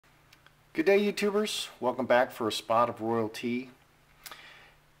Good day, YouTubers. Welcome back for a spot of royalty.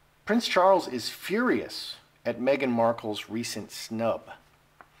 Prince Charles is furious at Meghan Markle's recent snub.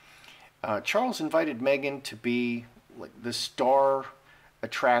 Charles invited Meghan to be like the star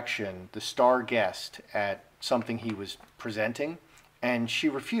attraction, the star guest at something he was presenting, and she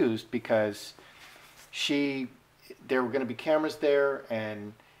refused because there were going to be cameras there,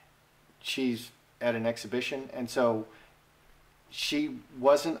 and she's at an exhibition, and so she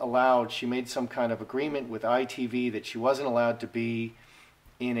wasn't allowed. She made some kind of agreement with ITV that she wasn't allowed to be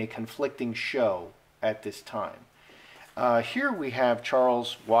in a conflicting show at this time. Here we have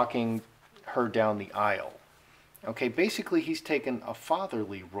Charles walking her down the aisle. Okay, basically he's taken a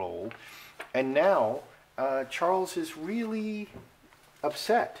fatherly role, and now Charles is really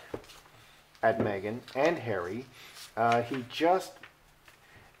upset at Meghan and Harry.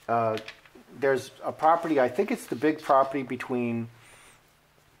 There's a property, I think it's the big property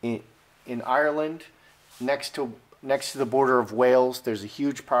in Ireland, next to the border of Wales. There's a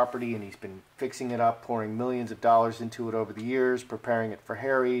huge property, and he's been fixing it up, pouring millions of dollars into it over the years, preparing it for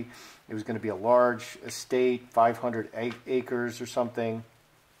Harry. It was going to be a large estate, 500 acres or something.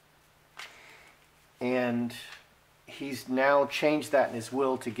 And he's now changed that in his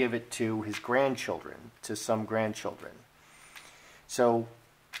will to give it to his grandchildren, to some grandchildren. So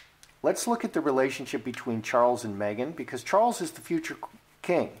let's look at the relationship between Charles and Meghan, because Charles is the future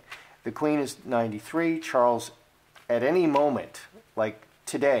king. The Queen is 93. Charles, at any moment, like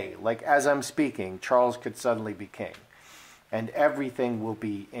today, like as I'm speaking, Charles could suddenly be king, and everything will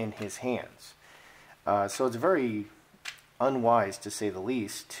be in his hands. So it's very unwise, to say the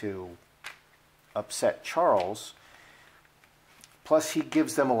least, to upset Charles. Plus, he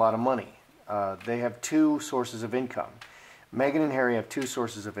gives them a lot of money. They have two sources of income. Meghan and Harry have two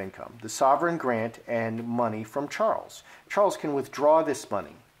sources of income: the sovereign grant and money from Charles. Charles can withdraw this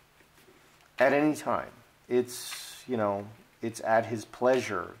money at any time. It's at his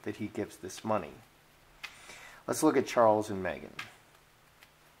pleasure that he gives this money. Let's look at Charles and Meghan,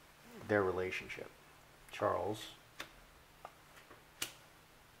 their relationship. Charles,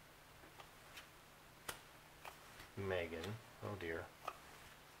 Meghan, oh dear.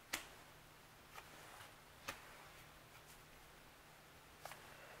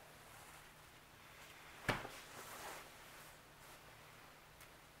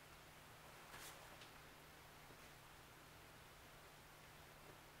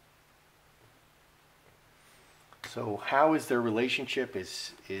 So how is their relationship?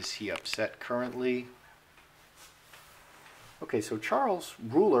 Is he upset currently? Okay, so Charles,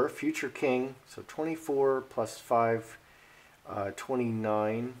 ruler, future king, so 24 plus 5,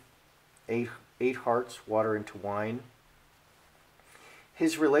 29, 8 hearts, water into wine.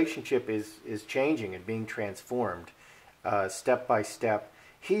 His relationship is changing and being transformed step by step.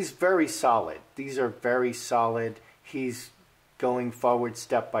 He's very solid. These are very solid. He's going forward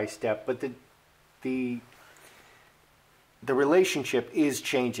step by step, but the relationship is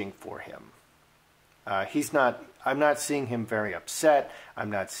changing for him. I'm not seeing him very upset.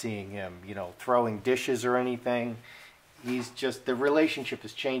 I'm not seeing him, throwing dishes or anything. The relationship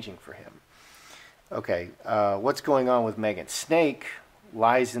is changing for him. Okay, what's going on with Meghan? Snake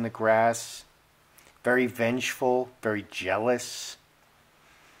lies in the grass, very vengeful, very jealous.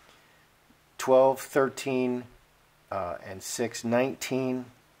 12, 13, and 6, 19,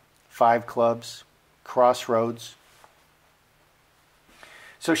 5 clubs, crossroads.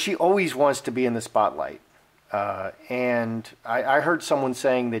 So she always wants to be in the spotlight. And I heard someone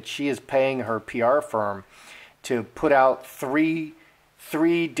saying that she is paying her PR firm to put out three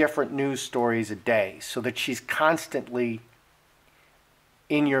different news stories a day, so that she's constantly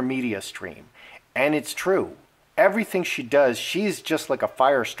in your media stream. And it's true. Everything she does, she's just like a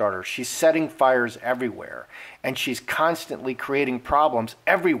fire starter. She's setting fires everywhere. And she's constantly creating problems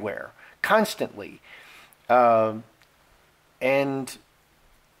everywhere. Constantly.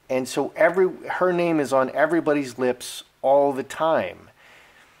 And so her name is on everybody's lips all the time.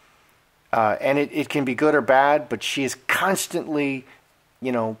 And it can be good or bad, but she is constantly,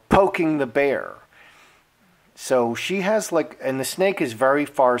 poking the bear. So she has and the snake is very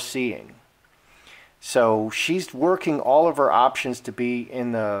far-seeing. So she's working all of her options to be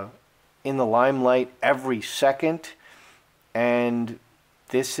in the limelight every second. And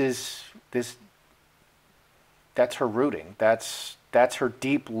that's her rooting. That's her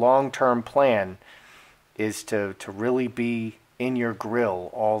deep, long-term plan, is to really be in your grill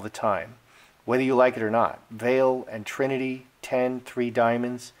all the time, whether you like it or not. Vale and Trinity, 10, 3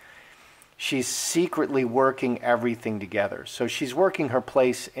 diamonds. She's secretly working everything together. So she's working her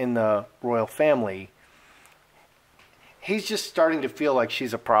place in the royal family. He's just starting to feel like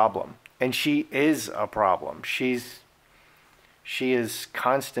she's a problem. And she is a problem. She is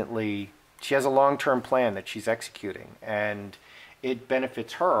constantly, she has a long-term plan that she's executing, and it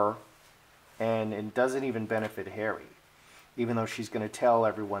benefits her, and it doesn't even benefit Harry, even though she's going to tell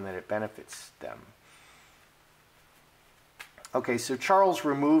everyone that it benefits them. Okay, so Charles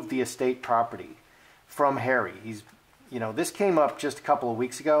removed the estate property from Harry. This came up just a couple of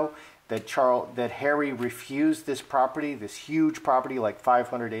weeks ago, that Harry refused this property, this huge property, like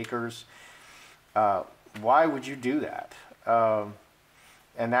 500 acres. Why would you do that?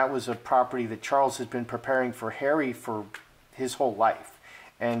 And that was a property that Charles has been preparing for Harry for his whole life.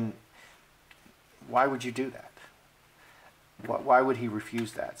 And why would you do that? Why would he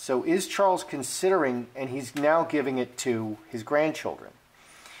refuse that? So is Charles considering, and he's now giving it to his grandchildren,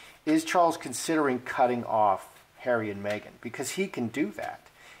 is Charles considering cutting off Harry and Meghan? Because he can do that.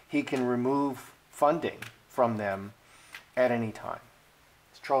 He can remove funding from them at any time.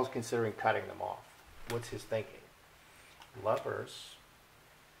 Is Charles considering cutting them off? What's his thinking? Lovers,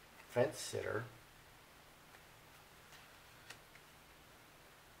 fence sitter,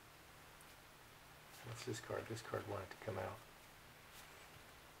 what's this card? This card wanted to come out.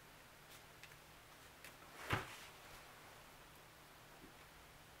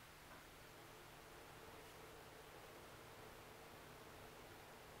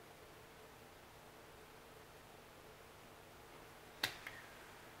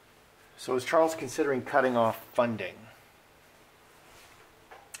 So is Charles considering cutting off funding?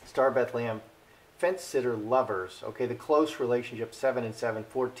 Star Bethlehem, fence sitter, lovers. Okay, the close relationship, 7 and 7,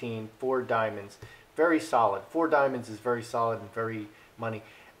 14, 4 diamonds. Very solid. 4 diamonds is very solid and very money.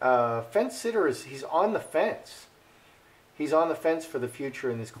 Fence sitter he's on the fence. He's on the fence for the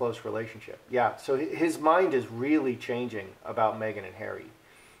future in this close relationship. Yeah, so his mind is really changing about Meghan and Harry.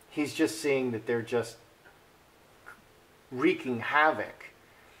 He's just seeing that they're just wreaking havoc.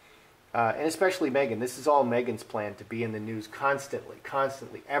 And especially Meghan. This is all Meghan's plan, to be in the news constantly,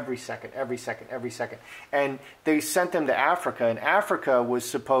 every second. And they sent them to Africa, and Africa was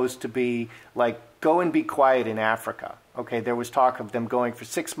supposed to be like, go and be quiet in Africa. Okay, there was talk of them going for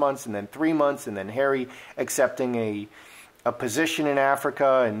 6 months, and then 3 months, and then Harry accepting a position in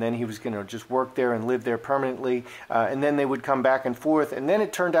Africa, and then he was going to just work there and live there permanently, and then they would come back and forth, and then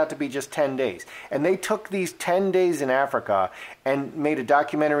it turned out to be just 10 days. And they took these 10 days in Africa and made a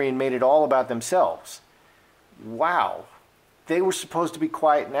documentary and made it all about themselves. Wow. They were supposed to be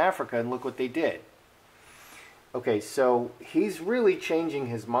quiet in Africa, and look what they did. Okay, so he's really changing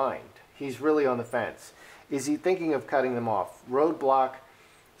his mind. He's really on the fence. Is he thinking of cutting them off? Roadblock,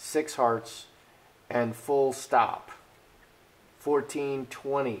 6 hearts, and full stop. 14,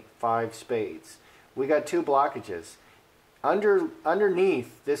 20, 5 spades. We got 2 blockages.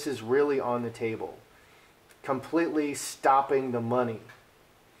 Underneath, this is really on the table. Completely stopping the money.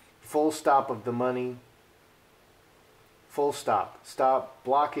 Full stop of the money. Full stop. Stop,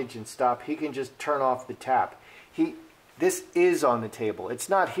 blockage, and stop. He can just turn off the tap. This is on the table. It's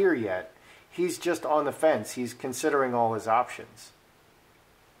not here yet. He's just on the fence. He's considering all his options.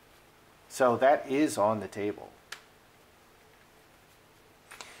 So that is on the table.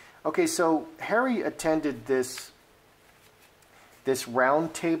 Okay, so Harry attended this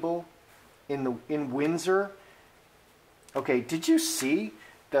round table in Windsor. Okay, did you see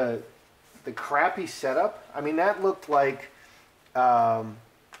the crappy setup? I mean, that looked like a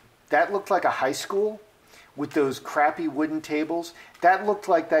high school with those crappy wooden tables. That looked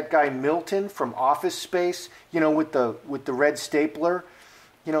like that guy Milton from Office Space, with the red stapler.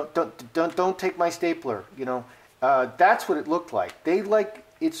 Don't take my stapler. That's what it looked like.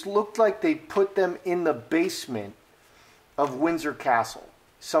 It looked like they put them in the basement of Windsor Castle,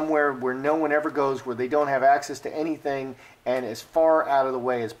 somewhere where no one ever goes, where they don't have access to anything, and as far out of the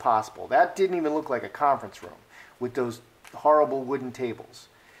way as possible. That didn't even look like a conference room with those horrible wooden tables.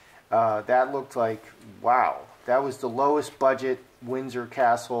 That looked like, wow, that was the lowest budget Windsor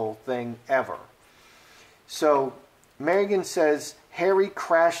Castle thing ever. So Meghan says Harry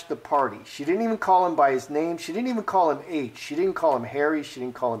crashed the party. She didn't even call him by his name. She didn't even call him H. She didn't call him Harry. She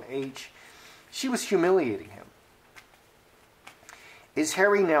didn't call him H. She was humiliating him. Is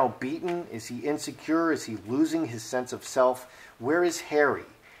Harry now beaten? Is he insecure? Is he losing his sense of self? Where is Harry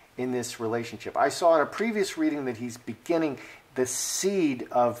in this relationship? I saw in a previous reading that he's beginning, the seed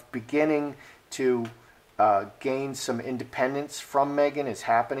of beginning to gain some independence from Meghan is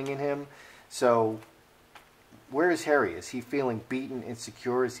happening in him. So where is Harry? Is he feeling beaten,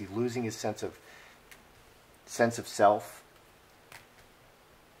 insecure? Is he losing his sense of self?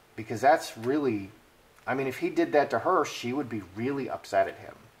 Because that's really, I mean, if he did that to her, she would be really upset at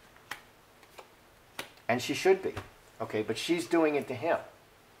him. And she should be. Okay, but she's doing it to him.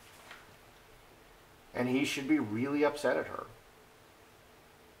 And he should be really upset at her.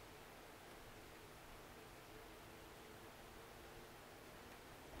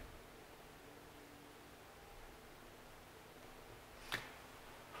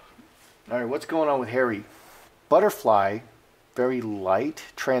 All right, what's going on with Harry? Butterfly, very light,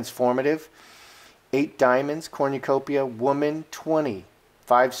 transformative. 8 diamonds, cornucopia, woman, 20.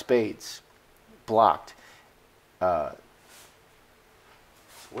 5 spades, blocked. What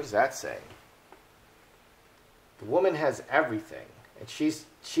does that say? The woman has everything, and she's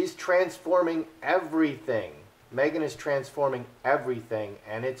transforming everything. Meghan is transforming everything,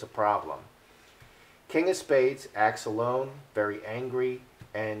 and it's a problem. King of Spades, acts alone, very angry,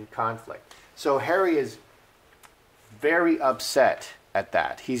 and conflict. So Harry is very upset at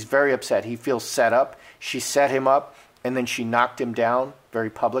that. He's very upset. He feels set up. She set him up, and then she knocked him down very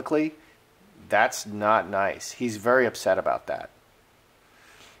publicly. That's not nice. He's very upset about that.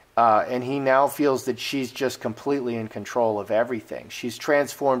 And he now feels that she's just completely in control of everything. She's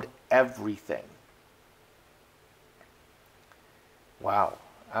transformed everything. Wow.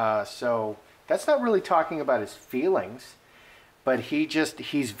 So that's not really talking about his feelings, but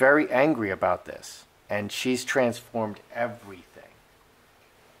he's very angry about this. And she's transformed everything.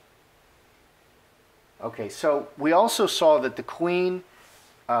 Okay, so we also saw that the Queen,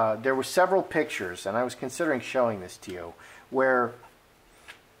 there were several pictures, and I was considering showing this to you, where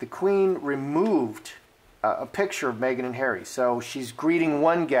the Queen removed a picture of Meghan and Harry. So she's greeting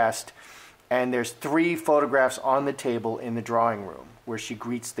one guest, and there's 3 photographs on the table in the drawing room where she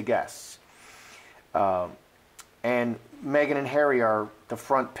greets the guests. And Meghan and Harry are the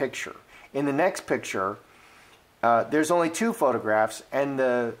front picture. In the next picture, there's only 2 photographs, and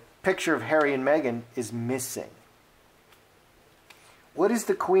the picture of Harry and Meghan is missing. What is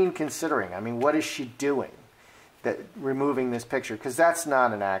the Queen considering? I mean, what is she doing? That removing this picture, because that's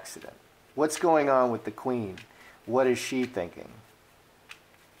not an accident. What's going on with the Queen? What is she thinking?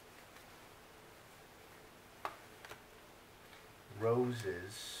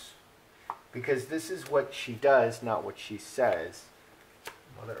 Roses, because this is what she does, not what she says.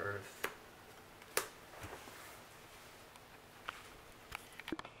 Mother Earth.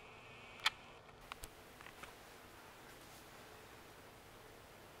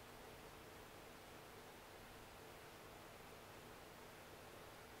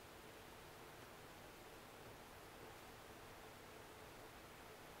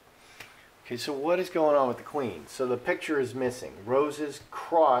 Okay, so what is going on with the Queen? So the picture is missing. Roses,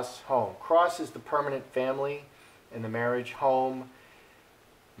 cross, home. Cross is the permanent family in the marriage. Home,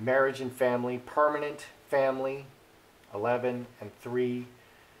 marriage and family. Permanent family, 11 and 3,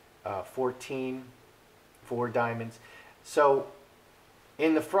 14, 4 diamonds. So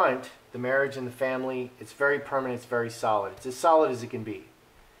in the front, the marriage and the family, it's very permanent, it's very solid. It's as solid as it can be.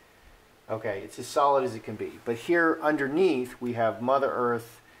 Okay, it's as solid as it can be. But here underneath, we have Mother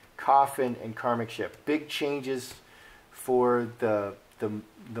Earth, coffin, and karmic ship. Big changes for the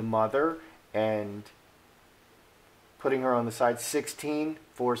mother, and putting her on the side. 16,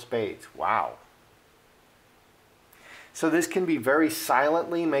 4 spades. Wow. So this can be very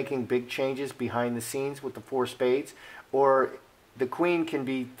silently making big changes behind the scenes with the 4 spades, or the Queen can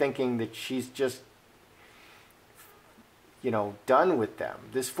be thinking that she's just, you know, done with them.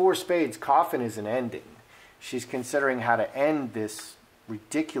 This 4 spades coffin is an ending. She's considering how to end this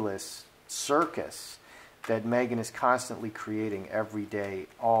ridiculous circus that Meghan is constantly creating every day,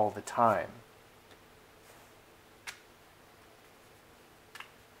 all the time.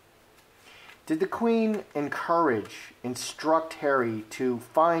 Did the Queen instruct Harry to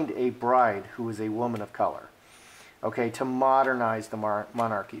find a bride who is a woman of color? Okay, to modernize the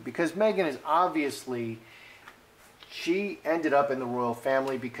monarchy. Because Meghan is obviously, she ended up in the royal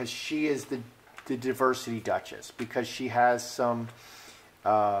family because she is the diversity duchess, because she has some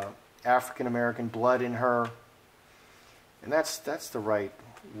African-American blood in her, and that's the right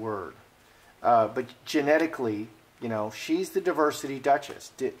word. But genetically, you know, she's the diversity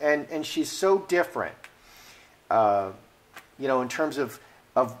duchess, and she's so different, you know, in terms of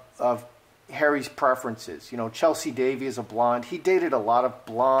Harry's preferences. You know, Chelsea Davy is a blonde. He dated a lot of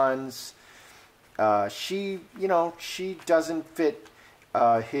blondes. She, you know, she doesn't fit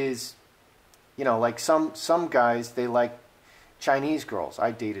his, you know, like some guys, they like Chinese girls. I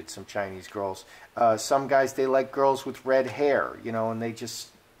dated some Chinese girls. Some guys, they like girls with red hair, you know, and they just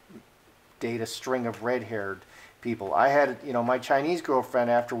date a string of red-haired people. I had, you know, my Chinese girlfriend,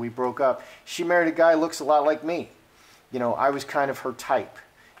 after we broke up, she married a guy who looks a lot like me. You know, I was kind of her type.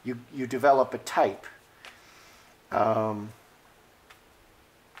 You develop a type.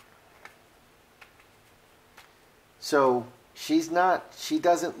 So she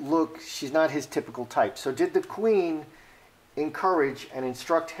doesn't look, she's not his typical type. So did the Queen encourage and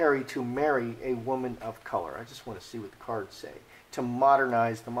instruct Harry to marry a woman of color? I just want to see what the cards say. To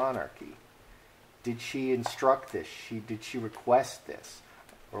modernize the monarchy. Did she instruct this? Did she request this?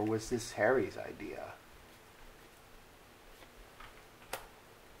 Or was this Harry's idea?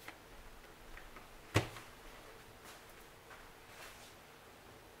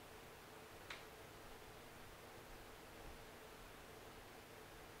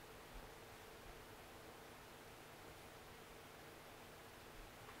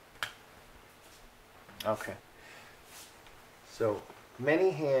 Okay. So many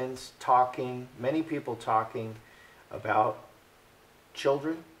hands talking, many people talking about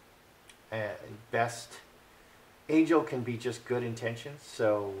children and best. Angel can be just good intentions.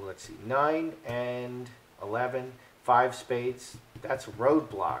 So let's see, 9 and 11, 5 spades. That's a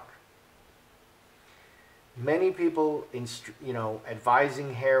roadblock. Many people,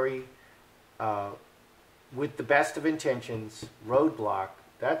 advising Harry with the best of intentions. Roadblock.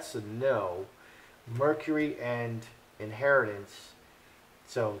 That's a no. Mercury and inheritance.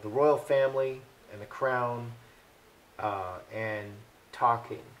 So the royal family and the crown and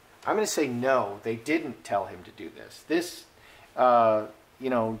talking. I'm going to say no. They didn't tell him to do this. This,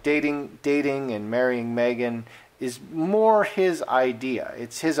 dating and marrying Meghan is more his idea.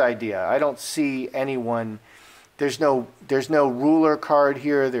 It's his idea. I don't see anyone. There's no ruler card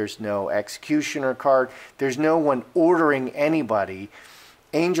here. There's no executioner card. There's no one ordering anybody.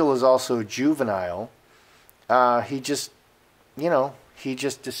 Angel is also juvenile. He just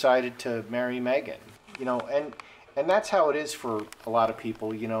decided to marry Meghan. And that's how it is for a lot of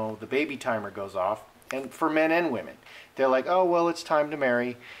people. The baby timer goes off, and for men and women, they're like, oh well, it's time to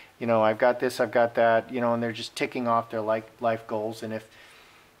marry. I've got this, I've got that. And they're just ticking off their life goals. And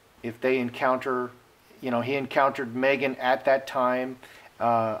if they encounter, he encountered Meghan at that time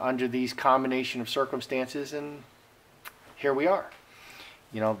under these combination of circumstances, and here we are.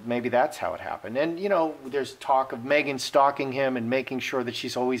 Maybe that's how it happened. And, there's talk of Meghan stalking him and making sure that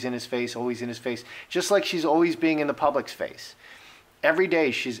she's always in his face, just like she's always being in the public's face. Every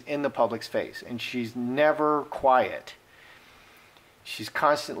day she's in the public's face, and she's never quiet. She's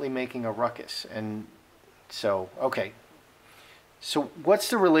constantly making a ruckus. And so, okay. So what's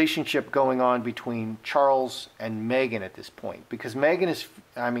the relationship going on between Charles and Meghan at this point? Because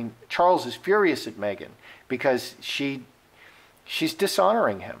Charles is furious at Meghan because she's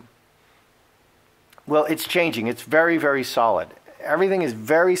dishonoring him. Well, it's changing. It's very, very solid. Everything is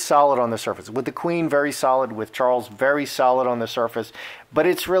very solid on the surface. With the Queen, very solid. With Charles, very solid on the surface. But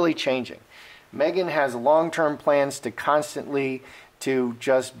it's really changing. Meghan has long-term plans to constantly to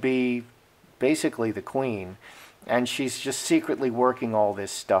just be basically the Queen. And she's just secretly working all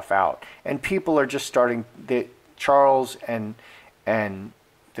this stuff out. And people are just starting, Charles and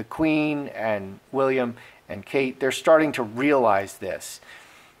the Queen and William and Kate, they're starting to realize this.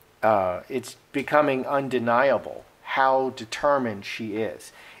 It's becoming undeniable how determined she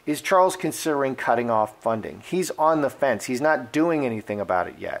is. Is Charles considering cutting off funding? He's on the fence. He's not doing anything about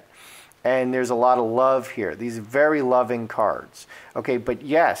it yet. And there's a lot of love here. These very loving cards. Okay, but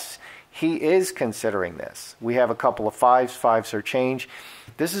yes, he is considering this. We have a couple of fives. Fives are change.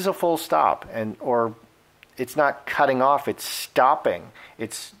 This is a full stop. Or it's not cutting off. It's stopping.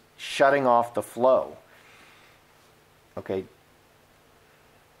 It's shutting off the flow. Okay,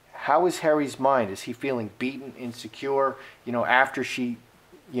 how is Harry's mind? Is he feeling beaten, insecure? After she,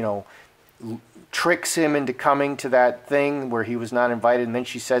 tricks him into coming to that thing where he was not invited, and then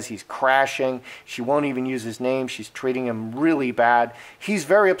she says he's crashing. She won't even use his name. She's treating him really bad. He's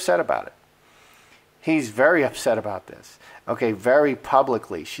very upset about it. He's very upset about this. Okay, very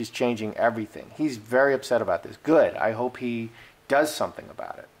publicly, she's changing everything. He's very upset about this. Good. I hope he does something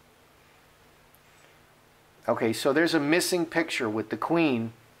about it. Okay, so there's a missing picture with the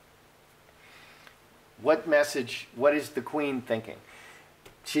Queen. What is the Queen thinking?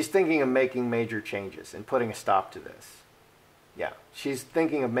 She's thinking of making major changes and putting a stop to this. Yeah, she's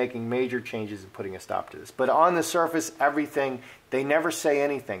thinking of making major changes and putting a stop to this. But on the surface, everything, they never say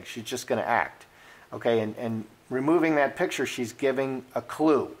anything. She's just going to act. Okay, and removing that picture, she's giving a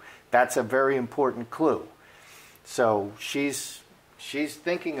clue. That's a very important clue. So she's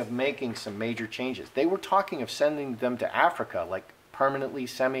thinking of making some major changes. They were talking of sending them to Africa, like permanently,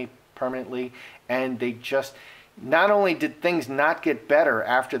 semi-permanently, and they just, not only did things not get better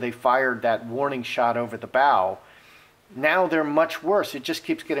after they fired that warning shot over the bow, now they're much worse. It just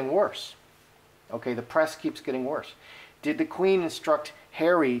keeps getting worse. Okay, the press keeps getting worse. Did the Queen instruct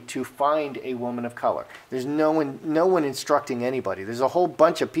Harry to find a woman of color? There's no one instructing anybody. There's a whole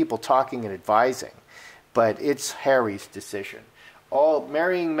bunch of people talking and advising. but it's Harry's decision. All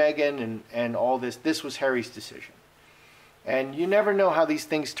marrying Meghan and all this was Harry's decision. And you never know how these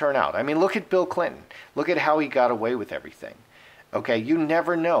things turn out. I mean, look at Bill Clinton. Look at how he got away with everything. Okay, you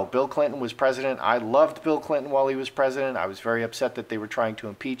never know. Bill Clinton was president. I loved Bill Clinton while he was president. I was very upset that they were trying to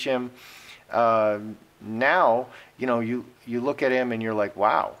impeach him. Now, you know, you look at him and you're like,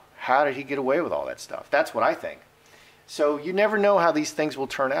 wow, how did he get away with all that stuff? That's what I think. So you never know how these things will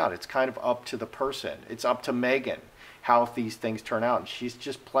turn out. It's kind of up to the person. It's up to Meghan how these things turn out. And she's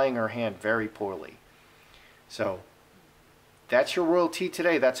just playing her hand very poorly. So that's your royalty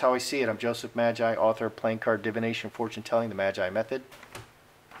today. That's how I see it. I'm Joseph Magi, author of Playing Card Divination, Fortune Telling, The Magi Method.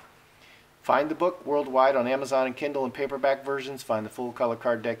 Find the book worldwide on Amazon and Kindle and paperback versions. Find the full color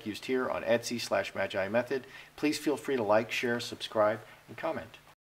card deck used here on Etsy/Magi Method. Please feel free to like, share, subscribe, and comment.